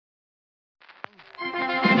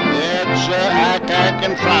closer, ack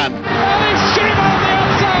in front.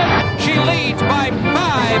 She leads by 5.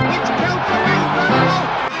 Let's count the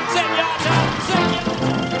Zenyatta.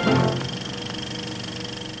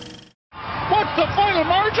 What's the final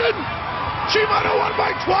margin? She might have won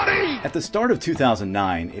by 20! At the start of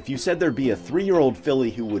 2009, if you said there'd be a 3-year-old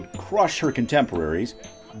filly who would crush her contemporaries,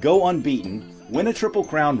 go unbeaten, win a Triple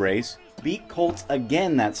Crown race, beat colts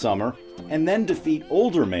again that summer, and then defeat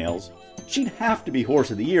older males, she'd have to be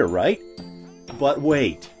Horse of the Year, right? But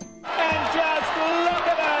wait. And just look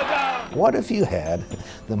at her go! What if you had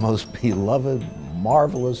the most beloved,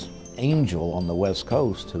 marvelous angel on the West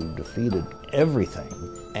Coast who defeated everything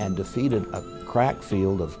and defeated a crack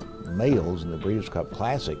field of males in the Breeders' Cup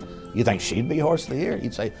Classic? You think she'd be Horse of the Year?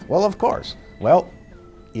 You'd say, well, of course. Well,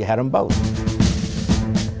 you had them both.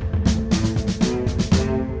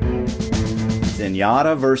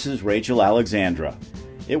 Zenyatta versus Rachel Alexandra.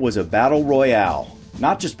 It was a battle royale,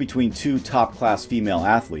 not just between two top-class female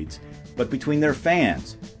athletes, but between their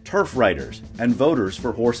fans, turf writers, and voters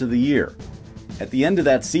for Horse of the Year. At the end of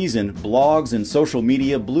that season, blogs and social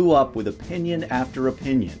media blew up with opinion after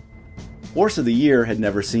opinion. Horse of the Year had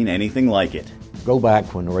never seen anything like it. Go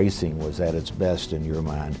back when racing was at its best in your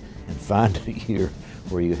mind and find a year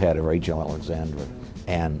where you had a Rachel Alexandra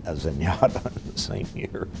and a Zenyatta in the same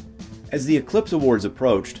year. As the Eclipse Awards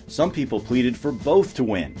approached, some people pleaded for both to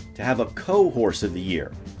win, to have a co-Horse of the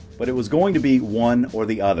Year. But it was going to be one or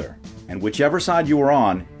the other. And whichever side you were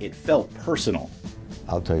on, it felt personal.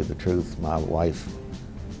 I'll tell you the truth, my wife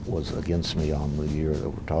was against me on the year that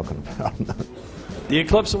we're talking about. The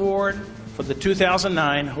Eclipse Award for the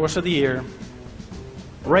 2009 Horse of the Year,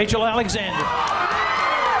 Rachel Alexandra.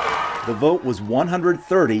 The vote was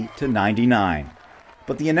 130 to 99.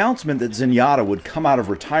 But the announcement that Zenyatta would come out of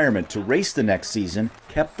retirement to race the next season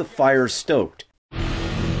kept the fire stoked.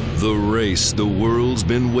 The race the world's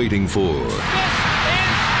been waiting for.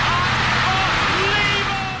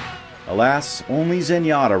 Alas, only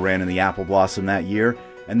Zenyatta ran in the Apple Blossom that year,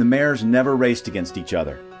 and the mares never raced against each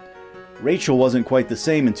other. Rachel wasn't quite the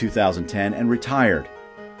same in 2010 and retired.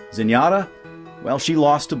 Zenyatta? Well, she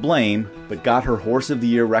lost to blame, but got her Horse of the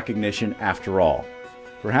Year recognition after all.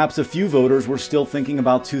 Perhaps a few voters were still thinking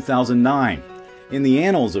about 2009. In the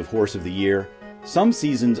annals of Horse of the Year, some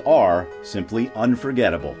seasons are simply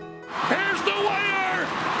unforgettable. Here's the winner!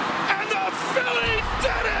 And the filly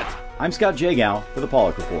did it! I'm Scott Jagow for the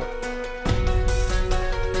Pollock Report.